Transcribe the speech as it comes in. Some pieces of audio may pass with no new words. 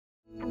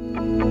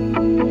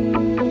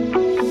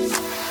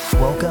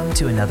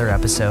Welcome to another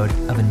episode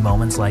of In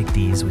Moments Like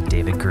These with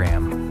David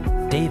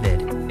Graham.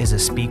 David is a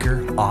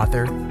speaker,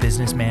 author,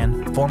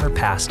 businessman, former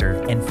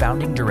pastor, and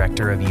founding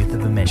director of Youth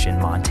of a Mission,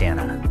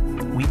 Montana.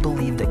 We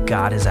believe that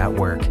God is at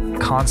work,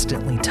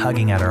 constantly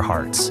tugging at our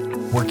hearts,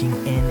 working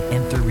in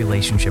and through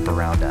relationship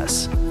around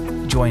us.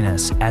 Join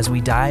us as we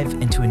dive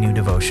into a new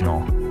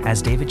devotional,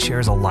 as David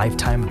shares a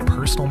lifetime of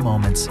personal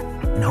moments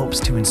and hopes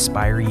to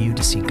inspire you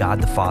to see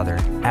God the Father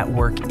at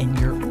work in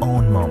your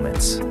own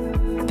moments.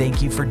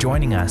 Thank you for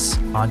joining us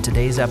on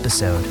today's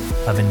episode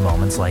of In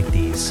Moments Like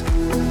These.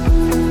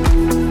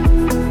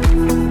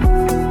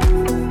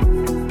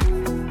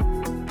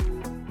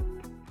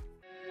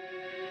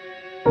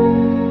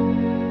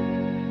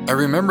 I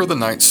remember the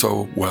night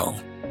so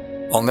well.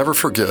 I'll never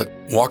forget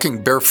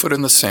walking barefoot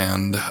in the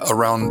sand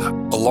around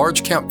a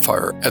large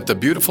campfire at the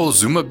beautiful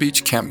Zuma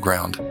Beach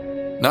campground,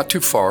 not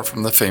too far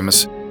from the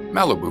famous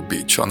Malibu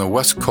Beach on the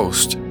west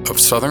coast of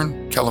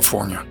Southern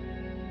California.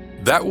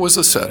 That was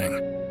the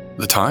setting.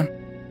 The time?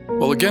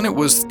 Well, again, it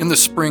was in the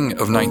spring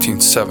of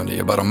 1970,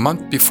 about a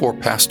month before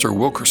Pastor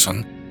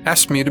Wilkerson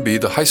asked me to be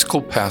the high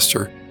school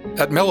pastor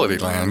at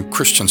Melodyland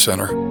Christian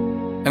Center.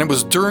 And it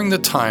was during the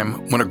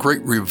time when a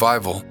great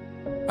revival,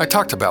 I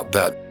talked about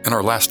that in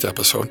our last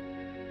episode,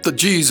 the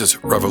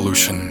Jesus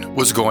Revolution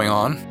was going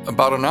on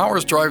about an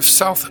hour's drive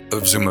south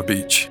of Zuma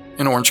Beach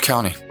in Orange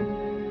County.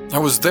 I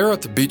was there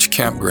at the beach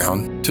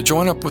campground to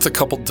join up with a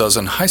couple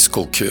dozen high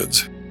school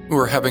kids who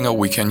were having a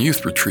weekend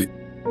youth retreat.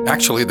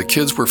 Actually, the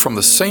kids were from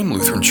the same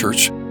Lutheran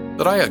church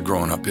that I had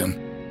grown up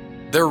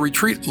in. Their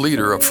retreat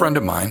leader, a friend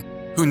of mine,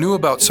 who knew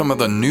about some of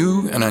the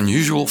new and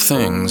unusual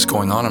things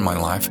going on in my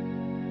life,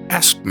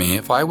 asked me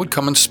if I would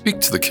come and speak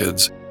to the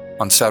kids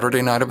on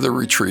Saturday night of the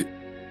retreat.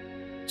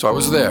 So I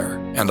was there,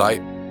 and I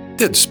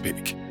did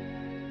speak.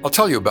 I'll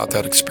tell you about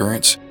that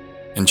experience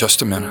in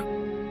just a minute.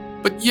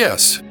 But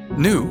yes,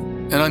 new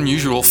and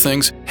unusual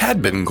things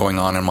had been going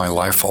on in my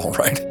life, all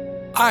right.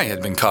 I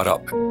had been caught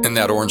up in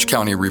that Orange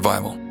County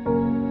revival.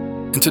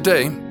 And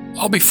today,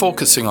 I'll be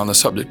focusing on the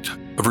subject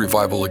of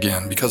revival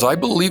again, because I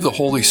believe the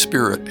Holy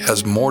Spirit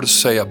has more to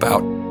say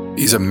about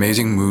these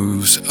amazing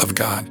moves of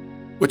God,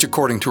 which,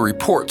 according to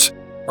reports,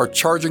 are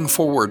charging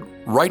forward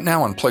right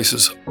now in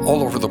places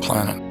all over the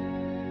planet.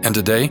 And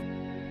today,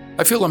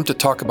 I feel I'm to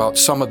talk about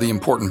some of the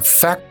important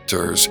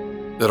factors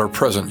that are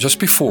present just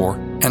before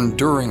and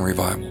during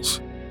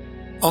revivals.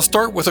 I'll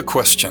start with a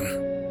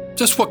question.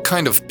 Just what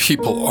kind of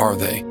people are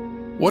they?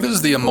 What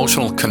is the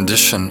emotional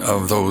condition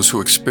of those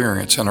who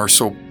experience and are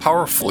so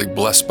powerfully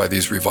blessed by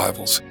these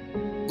revivals?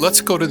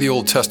 Let's go to the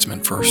Old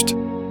Testament first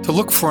to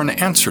look for an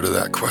answer to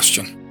that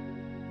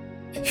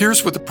question.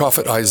 Here's what the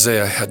prophet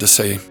Isaiah had to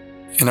say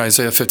in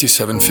Isaiah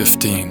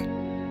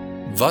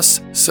 57:15.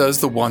 Thus says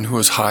the one who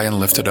is high and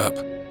lifted up,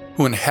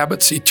 who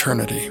inhabits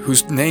eternity,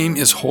 whose name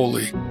is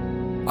holy.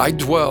 I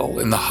dwell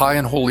in the high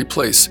and holy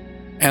place,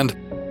 and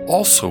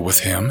also with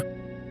him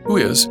who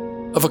is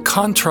of a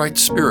contrite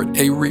spirit,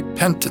 a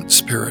repentant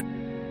spirit,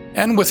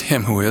 and with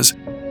him who is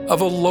of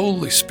a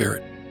lowly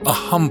spirit, a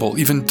humble,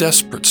 even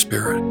desperate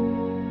spirit,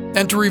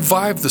 and to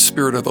revive the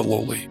spirit of the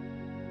lowly,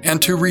 and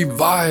to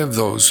revive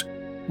those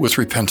with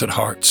repentant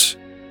hearts.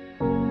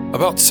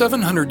 About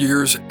 700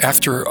 years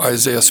after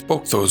Isaiah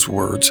spoke those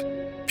words,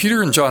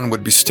 Peter and John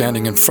would be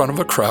standing in front of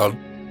a crowd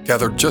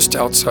gathered just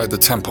outside the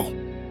temple,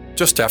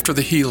 just after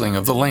the healing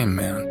of the lame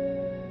man.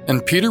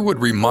 And Peter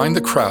would remind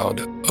the crowd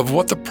of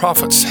what the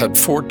prophets had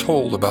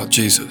foretold about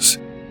Jesus.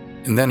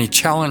 And then he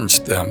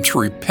challenged them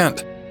to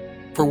repent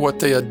for what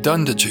they had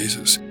done to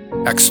Jesus.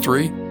 Acts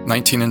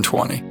 3:19 and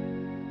 20.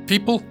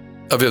 People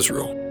of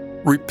Israel,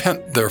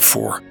 repent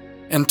therefore,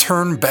 and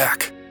turn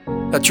back,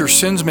 that your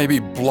sins may be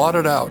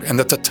blotted out, and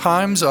that the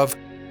times of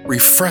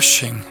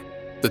refreshing,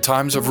 the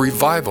times of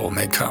revival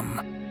may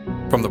come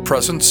from the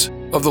presence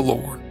of the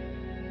Lord.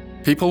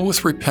 People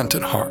with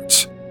repentant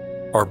hearts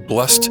are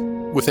blessed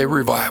with a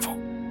revival.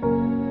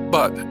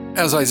 But,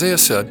 as Isaiah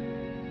said,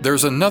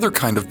 there's another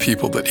kind of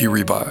people that he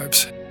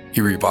revives.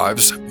 He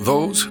revives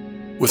those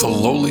with a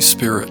lowly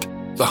spirit,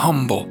 the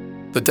humble,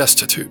 the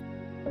destitute.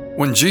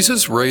 When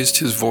Jesus raised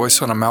his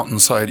voice on a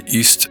mountainside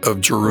east of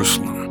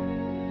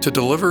Jerusalem to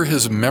deliver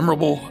his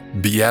memorable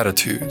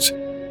Beatitudes,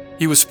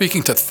 he was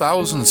speaking to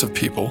thousands of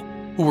people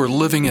who were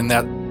living in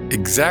that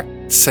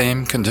exact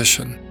same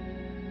condition.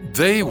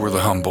 They were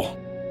the humble.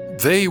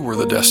 They were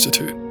the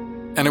destitute.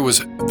 And it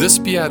was this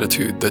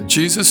beatitude that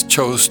Jesus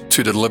chose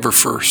to deliver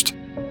first.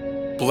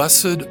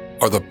 Blessed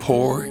are the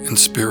poor in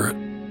spirit,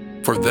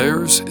 for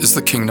theirs is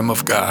the kingdom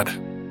of God.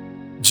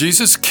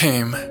 Jesus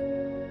came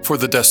for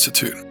the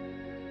destitute.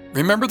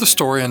 Remember the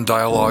story and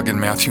dialogue in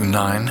Matthew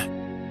 9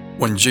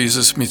 when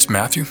Jesus meets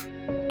Matthew?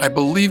 I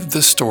believe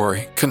this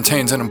story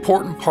contains an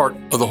important part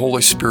of the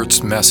Holy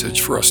Spirit's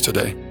message for us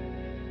today.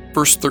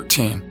 Verse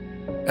 13.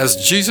 As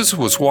Jesus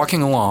was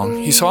walking along,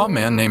 he saw a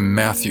man named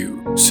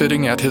Matthew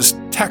sitting at his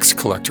tax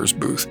collector's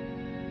booth.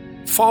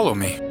 "Follow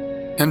me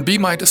and be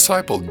my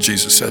disciple,"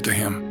 Jesus said to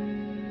him.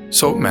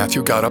 So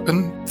Matthew got up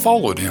and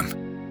followed him.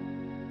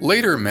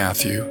 Later,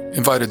 Matthew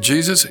invited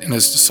Jesus and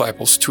his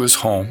disciples to his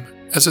home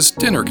as his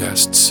dinner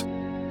guests.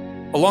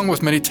 along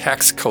with many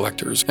tax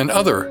collectors and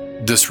other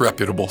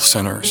disreputable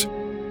sinners.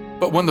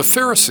 But when the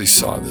Pharisees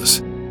saw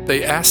this,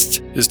 they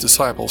asked his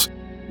disciples,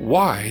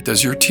 "Why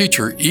does your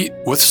teacher eat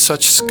with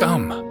such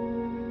scum?"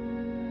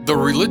 The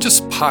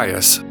religious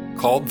pious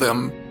called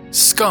them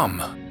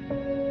scum.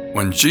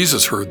 When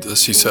Jesus heard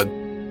this, he said,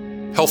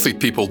 "Healthy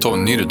people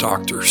don't need a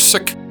doctor,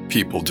 sick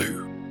people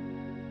do."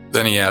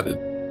 Then he added,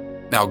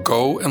 "Now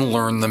go and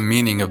learn the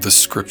meaning of this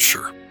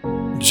scripture."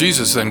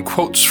 Jesus then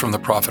quotes from the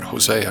prophet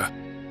Hosea,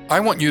 "I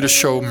want you to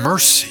show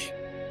mercy,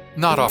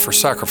 not offer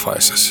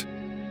sacrifices."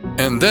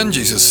 And then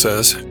Jesus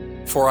says,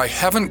 "For I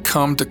haven't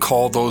come to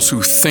call those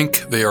who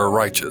think they are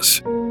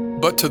righteous,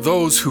 but to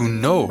those who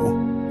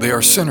know they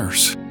are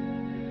sinners."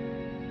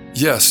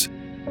 Yes,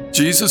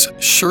 Jesus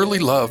surely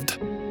loved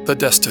the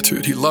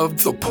destitute. He loved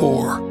the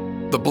poor,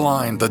 the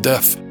blind, the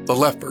deaf, the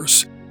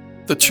lepers,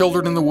 the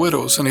children and the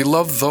widows, and he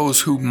loved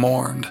those who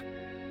mourned.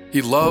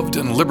 He loved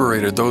and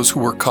liberated those who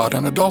were caught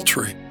in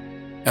adultery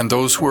and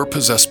those who were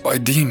possessed by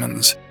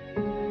demons.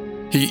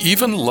 He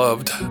even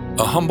loved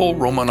a humble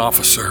Roman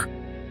officer.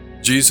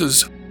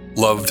 Jesus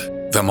loved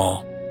them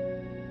all.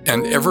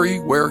 And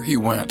everywhere he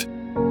went,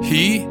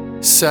 he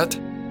set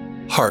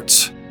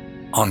hearts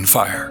on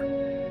fire.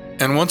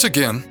 And once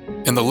again,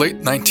 in the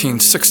late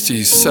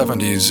 1960s,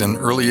 70s, and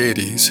early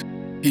 80s,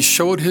 he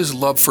showed his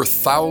love for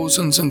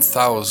thousands and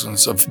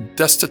thousands of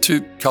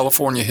destitute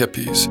California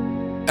hippies,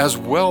 as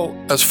well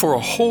as for a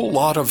whole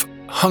lot of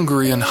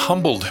hungry and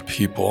humbled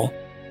people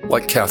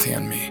like Kathy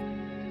and me.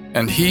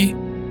 And he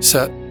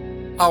set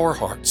our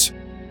hearts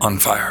on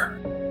fire.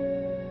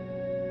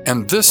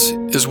 And this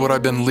is what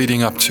I've been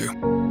leading up to.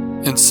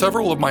 In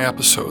several of my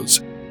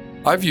episodes,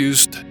 I've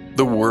used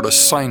the word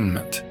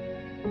assignment,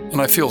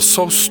 and I feel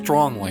so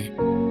strongly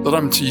that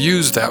I'm to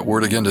use that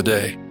word again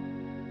today.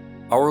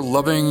 Our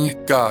loving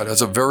God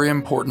has a very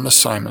important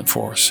assignment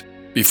for us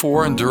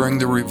before and during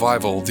the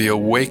revival, the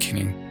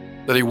awakening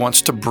that he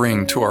wants to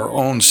bring to our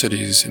own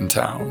cities and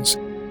towns.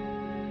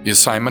 The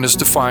assignment is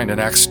defined in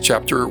Acts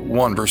chapter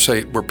 1, verse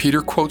 8, where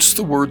Peter quotes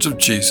the words of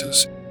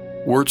Jesus,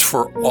 words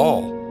for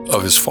all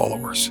of his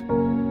followers.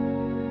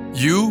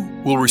 "You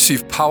will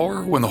receive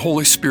power when the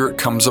Holy Spirit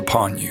comes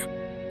upon you,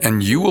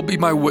 and you will be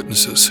my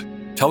witnesses,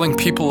 telling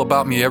people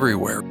about me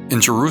everywhere, in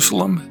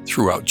Jerusalem,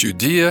 throughout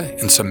Judea,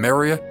 in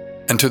Samaria,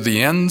 and to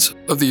the ends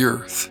of the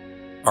earth."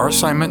 Our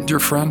assignment, dear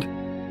friend,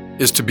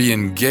 is to be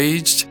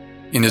engaged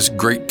in his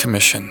great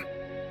commission.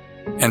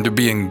 And to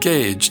be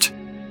engaged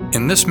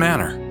in this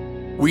manner,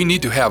 we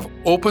need to have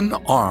open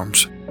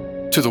arms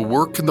to the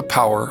work and the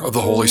power of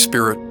the Holy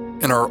Spirit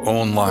in our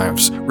own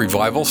lives.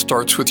 Revival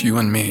starts with you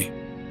and me.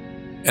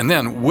 And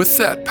then, with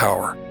that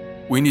power,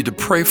 we need to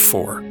pray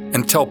for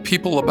and tell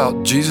people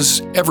about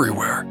Jesus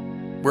everywhere,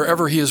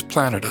 wherever he has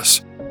planted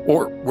us,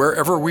 or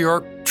wherever we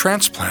are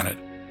transplanted.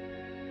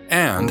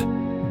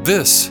 And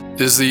this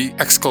is the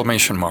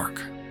exclamation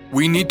mark.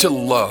 We need to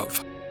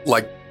love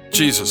like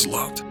Jesus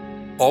loved,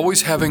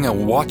 always having a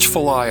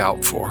watchful eye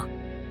out for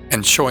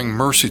and showing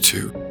mercy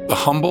to the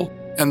humble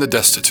and the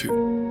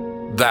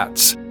destitute.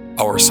 That's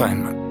our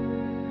assignment.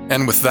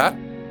 And with that,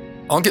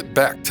 I'll get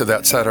back to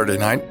that Saturday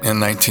night in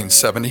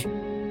 1970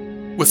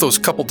 with those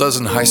couple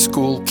dozen high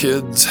school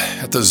kids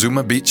at the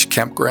Zuma Beach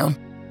campground.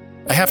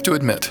 I have to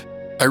admit,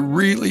 I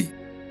really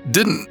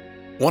didn't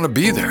want to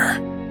be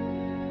there.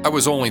 I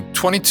was only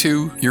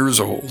 22 years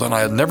old, and I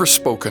had never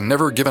spoken,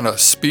 never given a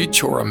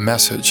speech or a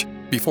message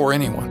before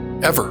anyone,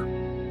 ever.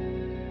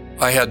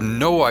 I had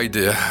no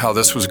idea how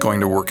this was going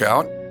to work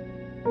out,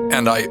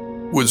 and I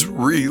was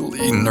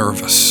really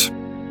nervous.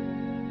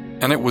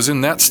 And it was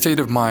in that state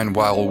of mind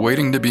while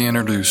waiting to be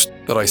introduced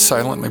that I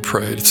silently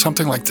prayed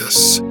something like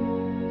this: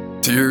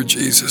 "Dear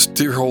Jesus,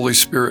 dear Holy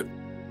Spirit,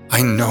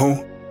 I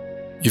know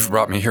you've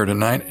brought me here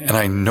tonight, and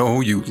I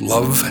know you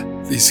love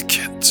these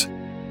kids.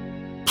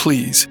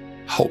 Please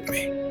help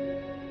me."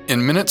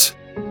 In minutes,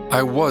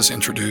 I was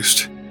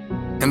introduced,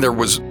 and there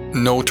was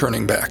no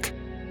turning back.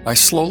 I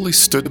slowly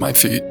stood to my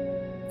feet,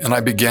 and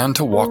I began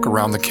to walk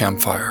around the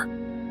campfire,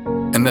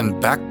 and then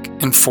back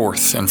and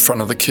forth in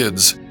front of the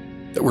kids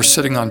that were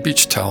sitting on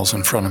beach towels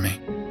in front of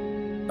me.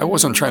 I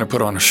wasn't trying to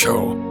put on a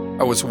show.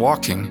 I was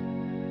walking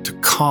to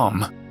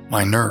calm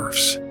my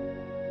nerves.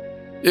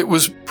 It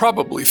was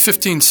probably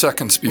 15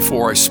 seconds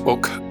before I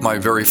spoke my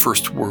very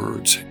first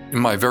words, in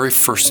my very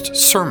first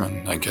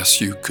sermon, I guess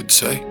you could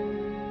say.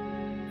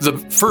 The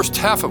first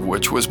half of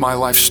which was my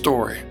life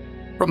story,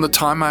 from the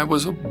time I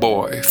was a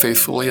boy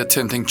faithfully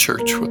attending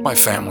church with my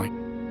family,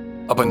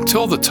 up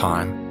until the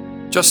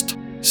time, just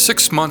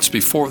 6 months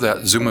before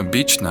that Zuma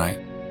Beach night,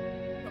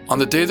 on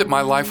the day that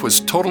my life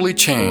was totally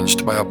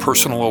changed by a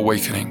personal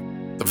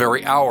awakening, the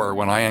very hour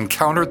when I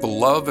encountered the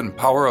love and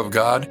power of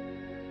God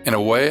in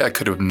a way I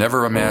could have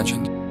never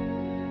imagined.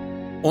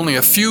 Only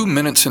a few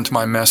minutes into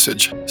my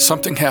message,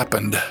 something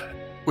happened,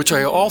 which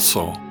I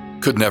also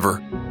could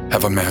never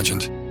have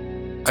imagined.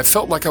 I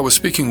felt like I was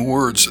speaking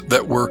words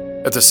that were,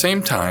 at the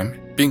same time,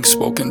 being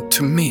spoken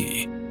to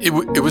me. It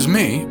was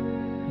me,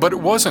 but it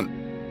wasn't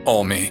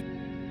all me.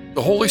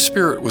 The Holy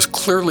Spirit was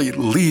clearly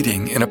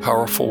leading in a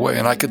powerful way,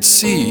 and I could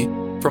see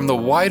from the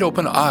wide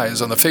open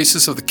eyes on the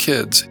faces of the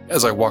kids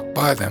as I walked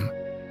by them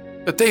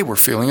that they were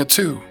feeling it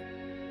too.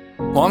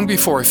 Long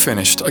before I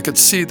finished, I could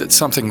see that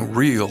something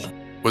real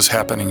was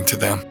happening to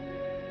them.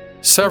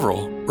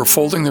 Several were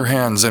folding their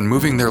hands and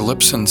moving their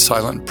lips in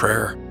silent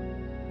prayer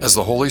as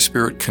the Holy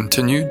Spirit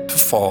continued to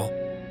fall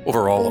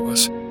over all of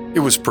us. It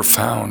was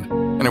profound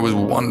and it was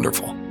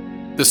wonderful.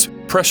 This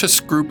precious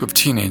group of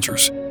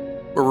teenagers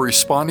were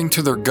responding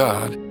to their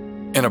God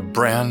in a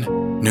brand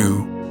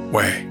new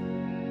way.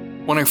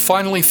 When I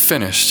finally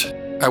finished,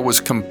 I was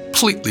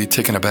completely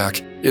taken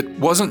aback. It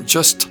wasn't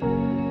just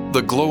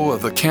the glow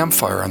of the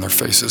campfire on their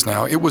faces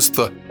now, it was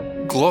the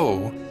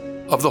glow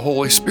of the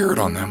Holy Spirit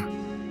on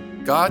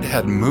them. God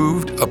had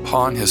moved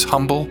upon his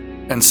humble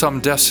and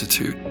some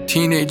destitute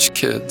teenage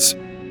kids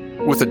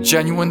with a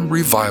genuine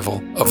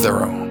revival of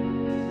their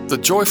own. The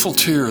joyful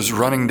tears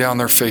running down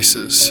their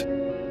faces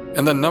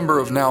and the number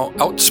of now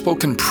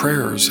outspoken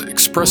prayers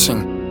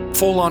expressing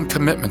full-on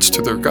commitments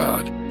to their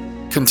God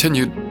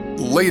continued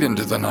late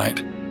into the night.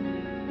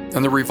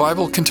 And the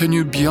revival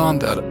continued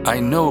beyond that, I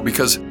know,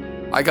 because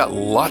I got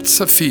lots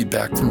of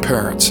feedback from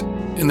parents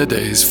in the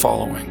days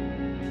following.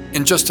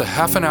 In just a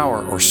half an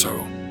hour or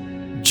so,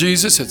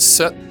 Jesus had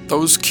set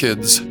those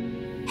kids'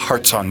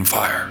 hearts on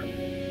fire.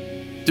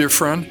 Dear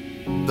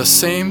friend, the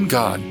same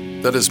God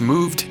that has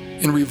moved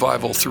in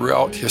revival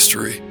throughout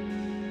history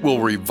will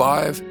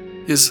revive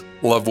his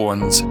loved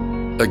ones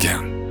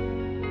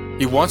again.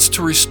 He wants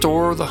to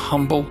restore the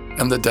humble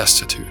and the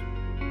destitute,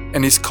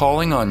 and he's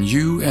calling on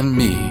you and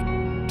me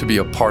to be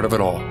a part of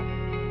it all.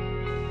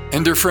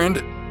 And dear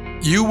friend,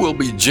 you will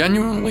be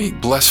genuinely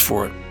blessed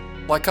for it,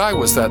 like I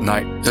was that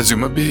night at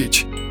Zuma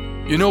Beach.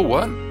 You know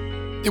what?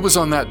 It was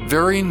on that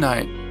very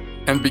night,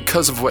 and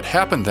because of what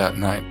happened that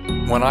night,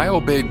 when I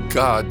obeyed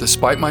God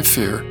despite my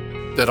fear,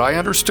 that I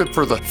understood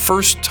for the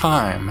first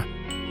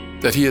time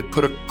that he had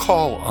put a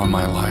call on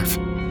my life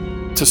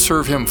to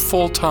serve him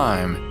full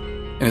time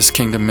in his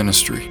kingdom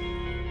ministry.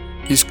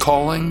 He's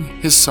calling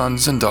his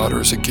sons and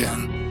daughters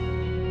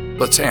again.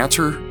 Let's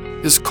answer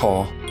his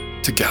call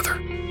together.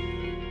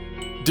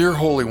 Dear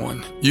Holy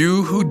One,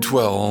 you who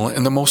dwell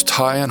in the most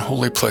high and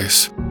holy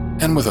place,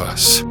 and with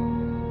us,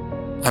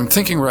 I'm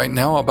thinking right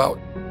now about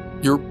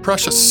your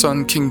precious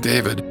son, King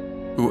David,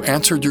 who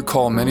answered your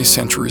call many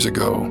centuries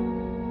ago,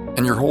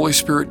 and your Holy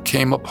Spirit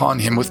came upon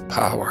him with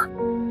power,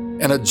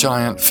 and a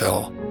giant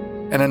fell,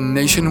 and a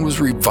nation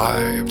was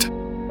revived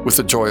with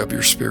the joy of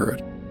your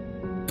Spirit.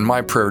 And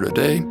my prayer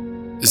today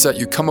is that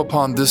you come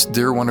upon this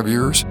dear one of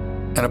yours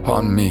and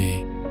upon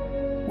me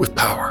with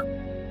power.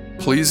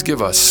 Please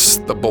give us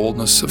the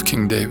boldness of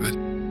King David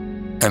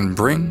and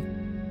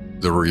bring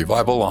the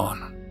revival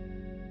on.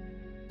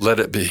 Let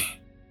it be.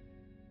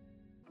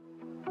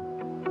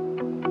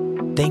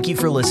 Thank you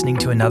for listening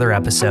to another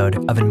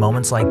episode of In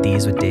Moments Like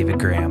These with David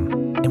Graham.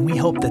 And we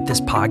hope that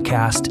this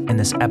podcast and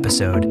this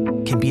episode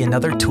can be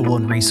another tool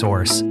and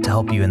resource to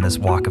help you in this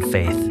walk of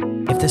faith.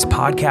 If this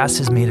podcast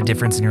has made a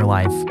difference in your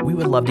life, we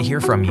would love to hear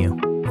from you.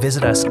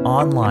 Visit us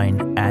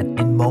online at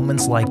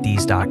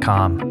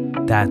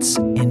inmomentslikethese.com. That's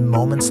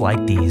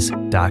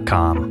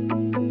inmomentslikethese.com.